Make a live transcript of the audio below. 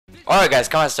Alright guys,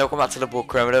 come on, so welcome back to Liverpool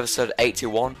Crowd episode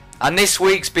 81. And this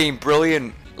week's been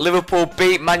brilliant. Liverpool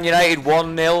beat Man United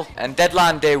 1-0 and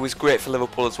deadline day was great for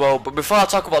Liverpool as well. But before I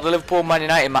talk about the Liverpool Man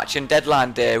United match and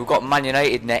deadline day, we've got Man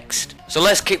United next. So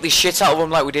let's kick the shit out of them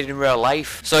like we did in real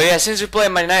life. So yeah, since we're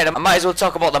playing Man United, I might as well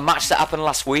talk about the match that happened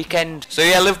last weekend. So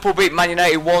yeah, Liverpool beat Man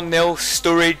United 1-0,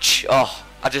 Sturridge. Oh,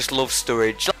 I just love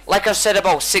Sturridge. Like I've said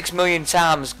about 6 million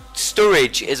times,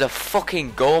 Sturridge is a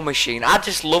fucking goal machine. I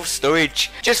just love Sturridge.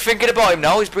 Just thinking about him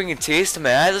now is bringing tears to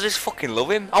my eyes. I just fucking love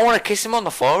him. I want to kiss him on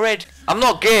the forehead. I'm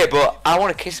not gay, but I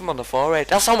want to kiss him on the forehead.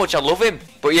 That's how much I love him.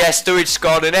 But yeah, Sturridge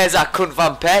scored, and there's that cunt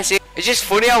Van Persie. It's just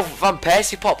funny how Van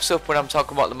Persie pops up when I'm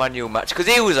talking about the Man U match, because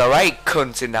he was a right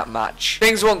cunt in that match.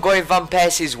 Things weren't going Van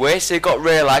Persie's way, so he got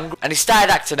real angry, and he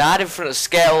started acting hard in front of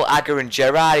Scale, Agger and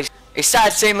Gerrard. He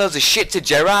started saying loads of shit to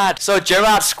Gerrard. So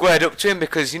Gerrard squared up to him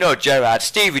because, you know Gerrard,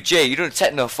 Stevie G, you don't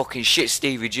take no fucking shit,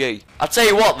 Stevie G. I'll tell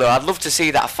you what though, I'd love to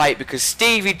see that fight because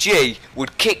Stevie G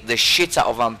would kick the shit out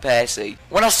of Van Persie.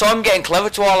 When I saw him getting clever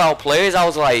to all our players, I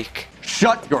was like,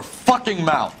 shut your fucking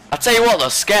mouth. I tell you what though,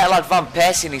 Scared had Van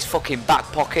Persie in his fucking back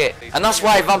pocket. And that's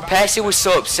why Van Persie was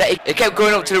so upset. He kept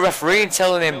going up to the referee and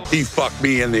telling him, he fucked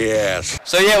me in the ass.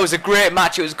 So yeah, it was a great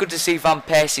match. It was good to see Van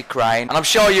Persie crying. And I'm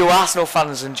sure you Arsenal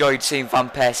fans enjoyed seeing Van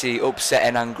Persie upset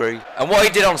and angry. And what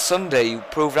he did on Sunday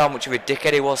proved how much of a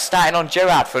dickhead he was, starting on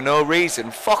Gerrard for no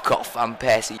reason. Fuck off, Van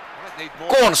Persie.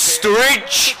 Go on,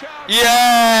 Sturridge!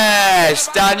 Yes!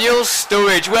 Daniel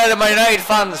Sturridge. Where are the Man United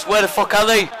fans? Where the fuck are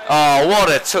they? Oh, what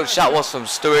a touch that was from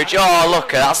Sturridge. Oh,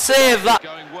 look at that. Save that.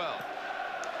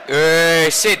 Hey,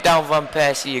 sit down, Van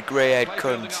Persie, you grey-haired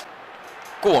cunt.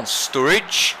 Go on,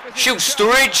 Sturridge. Shoot,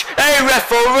 Sturridge. Hey,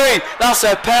 referee! That's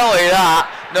a penalty,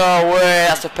 that. No way,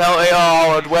 that's a penalty.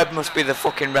 Oh, and Webb must be the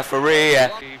fucking referee.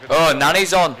 Oh,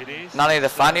 Nanny's on. Nanny the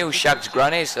fan who shags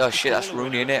grannies. Oh, shit, that's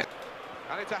Rooney, innit?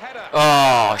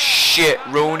 Oh shit,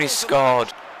 Rooney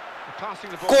scored.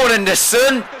 Go on,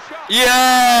 Henderson.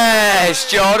 Yes,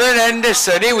 Jordan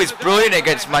Henderson. He was brilliant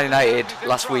against Man United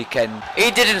last weekend. He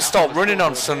didn't stop running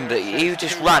on Sunday. He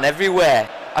just ran everywhere.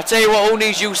 I tell you what, who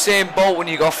needs Usain Bolt when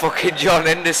you got fucking John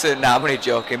Henderson? Nah, I'm only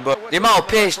joking, but the amount of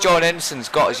pace John Henderson's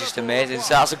got is just amazing.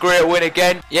 So that's a great win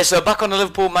again. Yeah, so back on the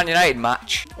Liverpool Man United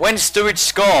match. When Sturridge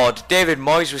scored, David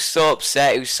Moyes was so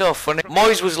upset. It was so funny.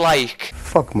 Moyes was like,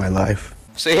 fuck my life.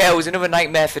 So yeah, it was another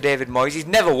nightmare for David Moyes. He's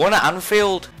never won at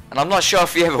Anfield, and I'm not sure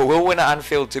if he ever will win at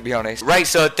Anfield, to be honest. Right,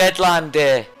 so deadline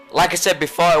day. Like I said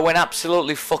before, it went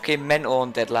absolutely fucking mental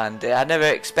on deadline day. I never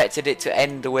expected it to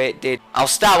end the way it did. I'll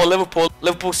start with Liverpool.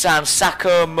 Liverpool signed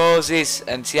Saka, Moses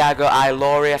and Thiago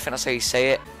Ilori, I think that's how you say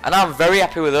it. And I'm very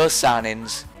happy with those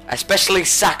signings. Especially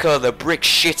Saka, the brick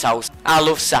shithouse. I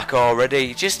love Saka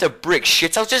already. Just a brick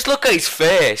shithouse. Just look at his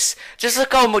face. Just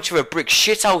look how much of a brick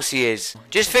shithouse he is.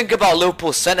 Just think about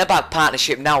Liverpool's centre-back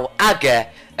partnership now. Agger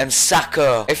and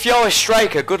Saka. If you're a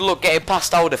striker, good luck getting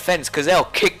past our defence because they'll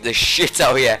kick the shit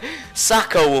out of you.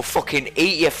 Saka will fucking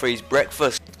eat you for his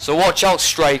breakfast. So watch out,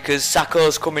 strikers.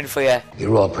 Saka's coming for you.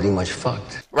 You're all pretty much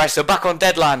fucked. Right, so back on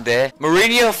deadline day.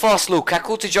 Mourinho forced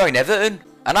Lukaku to join Everton.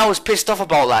 And I was pissed off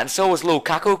about that, and so was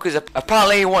Lukaku, because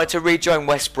apparently he wanted to rejoin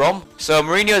West Brom. So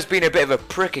Mourinho's been a bit of a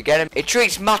prick again. He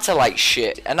treats Mata like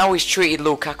shit, and now he's treated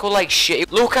Lukaku like shit.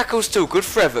 Lukaku's too good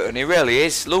for Everton, he really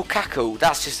is. Lukaku,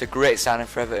 that's just a great signing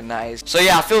for Everton, that is. So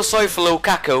yeah, I feel sorry for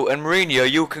Lukaku, and Mourinho,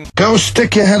 you can go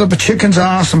stick your head up a chicken's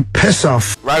ass and piss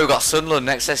off. Right, we've got Sunderland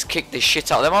next. Let's kick this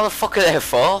shit out of them. How the fuck are they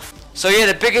fourth? So yeah,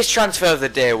 the biggest transfer of the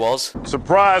day was...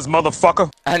 surprise, motherfucker.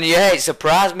 And yeah, it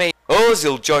surprised me.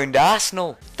 Ozil joined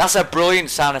Arsenal. That's a brilliant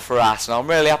signing for Arsenal. I'm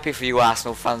really happy for you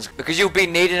Arsenal fans because you've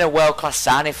been needing a world-class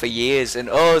signing for years, and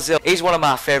Ozil, he's one of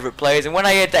my favourite players, and when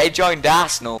I heard that he joined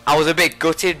Arsenal, I was a bit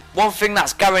gutted. One thing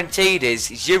that's guaranteed is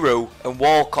Giroud and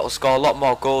Walcott will score a lot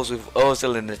more goals with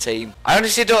Ozil in the team. I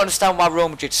honestly don't understand why Real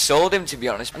Madrid sold him, to be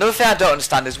honest. Another thing I don't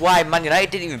understand is why Man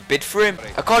United didn't even bid for him.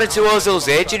 According to Ozil's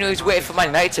agent, he was waiting for Man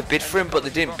United to bid for him, but they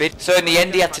didn't bid. So in the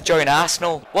end, he had to join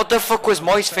Arsenal. What the fuck was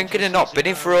Moyes thinking of not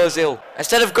bidding for Ozil?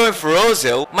 Instead of going for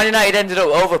Ozil, Man United ended up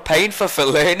overpaying for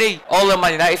Fellaini. All the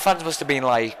Man United fans must have been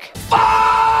like, fuck!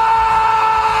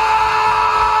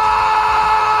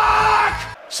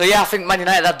 So yeah, I think Man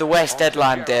United had the worst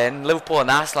deadline day, and Liverpool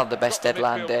and Arsenal had the best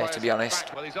deadline day, to be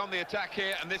honest. Go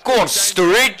on,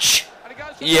 Sturridge!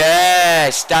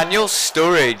 Yes, Daniel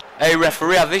Sturridge. Hey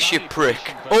referee, have this, you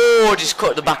prick. Oh, just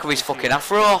cut the back of his fucking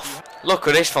afro off. Look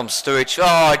at this from Sturridge.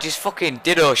 Oh, just fucking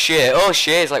did O'Shea.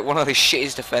 O'Shea is like one of the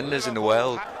shittest defenders in the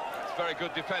world. Very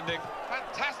good defending.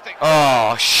 Fantastic.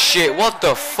 Oh shit, what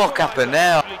the fuck happened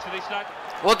there?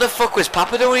 What the fuck was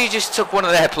Papa doing? He just took one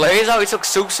of their players out. He took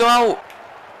Suso out.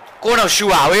 Go on,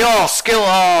 Shuawi. Oh, skill.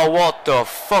 Oh, what the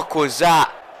fuck was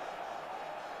that?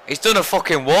 He's done a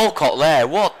fucking Walcott there.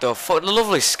 What the fuck?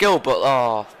 Lovely skill, but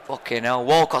oh, fucking hell.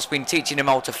 Walcott's been teaching him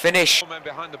how to finish.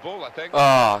 Behind the ball, I think.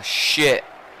 Oh, shit.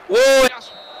 Whoa!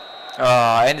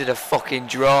 Oh, ended a fucking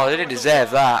draw. They didn't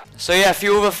deserve that. So yeah, a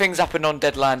few other things happened on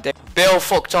deadline day. Bale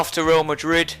fucked off to Real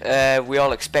Madrid. We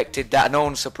all expected that. No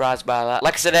one's surprised by that.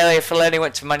 Like I said earlier, Fellaini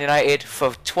went to Man United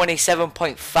for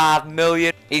 27.5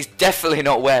 million. He's definitely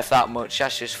not worth that much.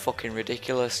 That's just fucking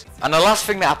ridiculous. And the last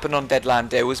thing that happened on deadline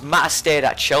day was Matt stayed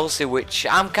at Chelsea, which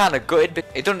I'm kind of gutted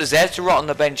because he doesn't deserve to rot on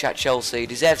the bench at Chelsea. He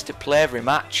deserves to play every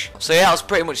match. So yeah, that was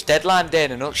pretty much deadline day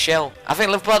in a nutshell. I think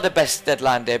Liverpool had the best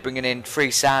deadline day, bringing in 3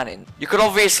 signings. You could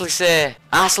obviously say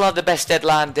Arsenal had the best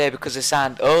deadline day because they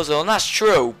signed Ozil, and that's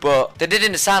true, but they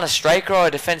didn't sign a striker or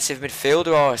a defensive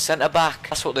midfielder or a centre-back.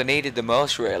 That's what they needed the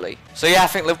most, really. So yeah, I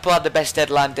think Liverpool had the best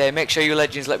deadline day. Make sure you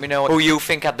legends let me know who you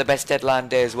think had the best deadline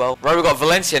day as well. Right, we've got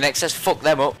Valencia next. Let's fuck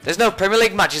them up. There's no Premier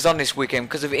League matches on this weekend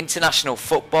because of international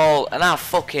football, and I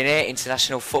fucking hate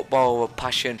international football with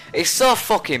passion. It's so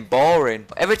fucking boring.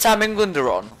 Every time England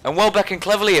are on, and Welbeck and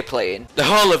Cleverley are playing, the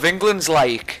whole of England's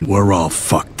like... We're all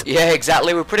fucked. Yeah,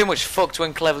 exactly. We're pretty much fucked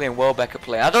when Cleverley and Welbeck are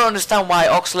playing. I don't understand why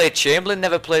Oxlade-Chamberlain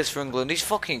never plays for England. He's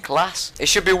fucking class. It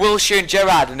should be Wilshere and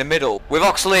Gerrard in the middle, with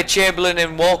Oxlade-Chamberlain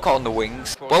and Walcott on the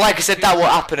wings. But like I said, that will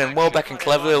happen, and Welbeck and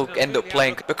Cleverley will end up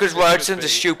playing because Robertson's a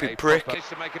stupid prick. Go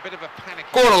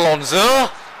on, Alonso.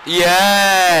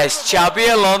 Yes,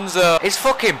 Xabi Alonso. It's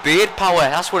fucking beard power.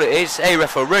 That's what it is. Hey,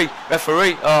 referee.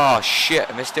 Referee. Oh, shit.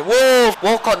 I missed it. Whoa.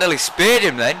 Walcott nearly speared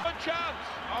him then.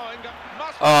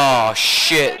 Oh,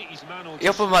 shit. He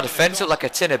opened my defence up like a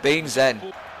tin of beans then.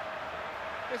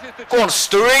 Go on,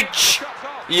 Sturridge.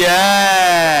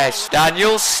 Yes.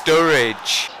 Daniel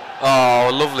Sturridge. Oh,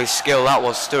 lovely skill that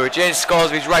was, Sturridge. And he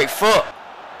scores with his right foot.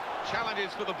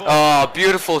 Oh,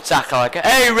 beautiful tackle.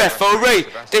 Hey, referee.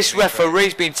 This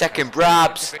referee's been taking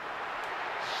bribes.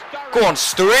 Go on,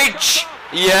 Sturridge.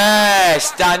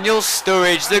 Yes, Daniel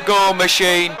Sturridge, the goal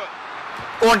machine.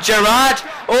 Go on, Gerrard.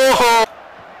 Oh.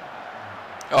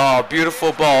 Oh,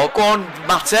 beautiful ball. Go on,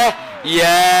 Mata.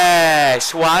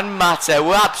 Yes, Juan Mata.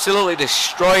 We're absolutely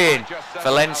destroying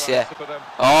Valencia.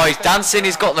 Oh, he's dancing.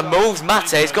 He's got the moves,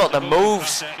 Mata. He's got the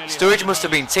moves. Sturridge must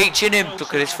have been teaching him.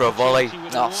 Look at this for a volley.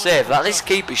 Oh, save that. This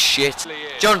keeper's shit.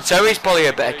 John Terry's probably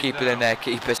a better keeper than their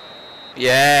keeper.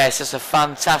 Yes, that's a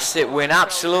fantastic win.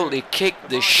 Absolutely kicked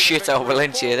the shit out of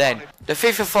Valencia then. The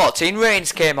FIFA 14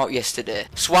 ratings came out yesterday.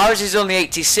 Suarez is only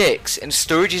 86 and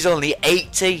Sturridge is only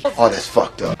 80. Oh, that's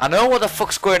fucked up. I know what the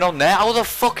fuck's going on there. How the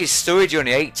fuck is Sturridge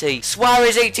only 80?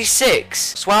 Suarez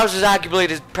 86. Suarez was arguably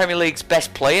the Premier League's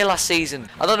best player last season.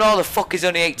 I don't know how the fuck is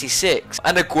only 86.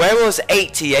 And Aguero's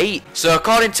 88. So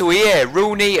according to EA,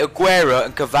 Rooney, Aguero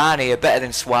and Cavani are better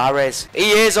than Suarez.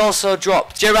 EA's also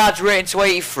dropped Gerrard's rating to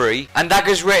 83 and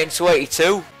Dagger's rating to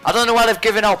 82. I don't know why they've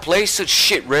given our players such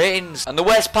shit ratings. And the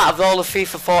worst part of all the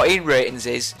FIFA 14 ratings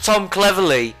is Tom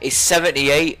Cleverley is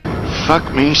 78.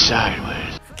 Fuck me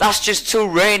sideways. That's just 2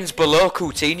 ratings below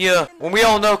Coutinho. When we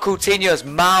all know Coutinho's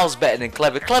miles better than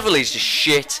Cleverley. Cleverley's just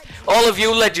shit. All of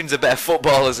you legends are better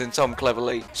footballers than Tom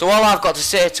Cleverley. So all I've got to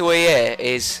say to EA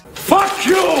is... Fuck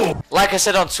you! Like I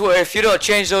said on Twitter, if you don't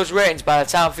change those ratings by the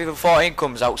time FIFA 14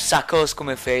 comes out, Sacco's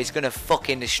coming for you. He's gonna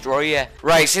fucking destroy you.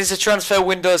 Right, since the transfer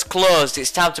window's closed,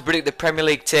 it's time to predict the Premier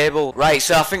League table. Right,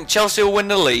 so I think Chelsea will win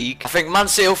the league. I think Man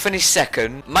City will finish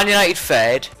 2nd. Man United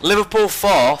 3rd. Liverpool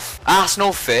 4th.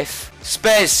 Arsenal 5th.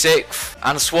 Spurs 6th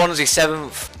and Swansea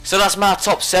 7th. So that's my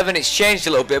top 7. It's changed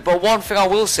a little bit, but one thing I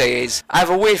will say is I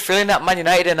have a weird feeling that Man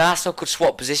United and Arsenal could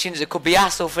swap positions. It could be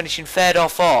Arsenal finishing 3rd or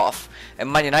 4th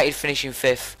and Man United finishing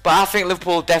 5th. But I think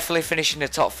Liverpool definitely finishing the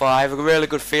top 4. I have a really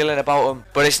good feeling about them.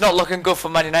 But it's not looking good for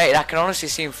Man United. I can honestly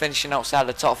see them finishing outside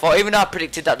the top 4. Even though I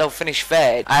predicted that they'll finish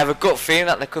 3rd, I have a gut feeling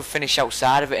that they could finish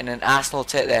outside of it and then Arsenal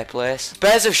take their place.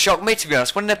 Spurs have shocked me, to be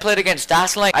honest. When they played against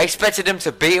Arsenal, I expected them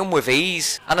to beat them with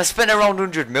ease. And I spent around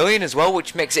 100 million as well,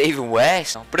 which makes it even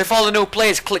worse. But if all the new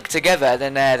players click together,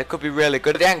 then they could be really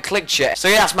good. They haven't clicked yet. So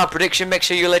yeah, that's my prediction. Make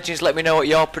sure you legends let me know what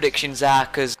your predictions are,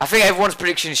 because I think everyone's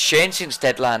predictions changed since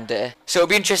deadline day. So it'll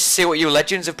be interesting to see what you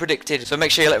legends have predicted. So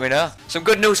make sure you let me know. Some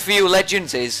good news for you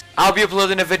legends is I'll be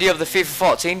uploading a video of the FIFA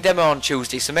 14 demo on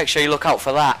Tuesday, so make sure you look out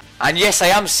for that. And yes, I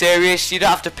am serious. You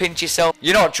don't have to pinch yourself.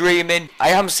 You're not dreaming. I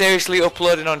am seriously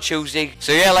uploading on Tuesday.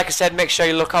 So yeah, like I said, make sure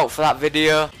you look out for that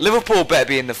video. Liverpool better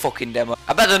be in the fucking demo.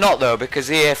 I better not though,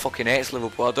 because EA fucking hates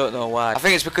Liverpool. I don't know why. I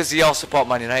think it's because they all support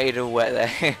Man United or whatever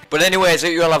there. But anyways, I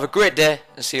hope you all have a great day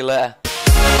and see you later.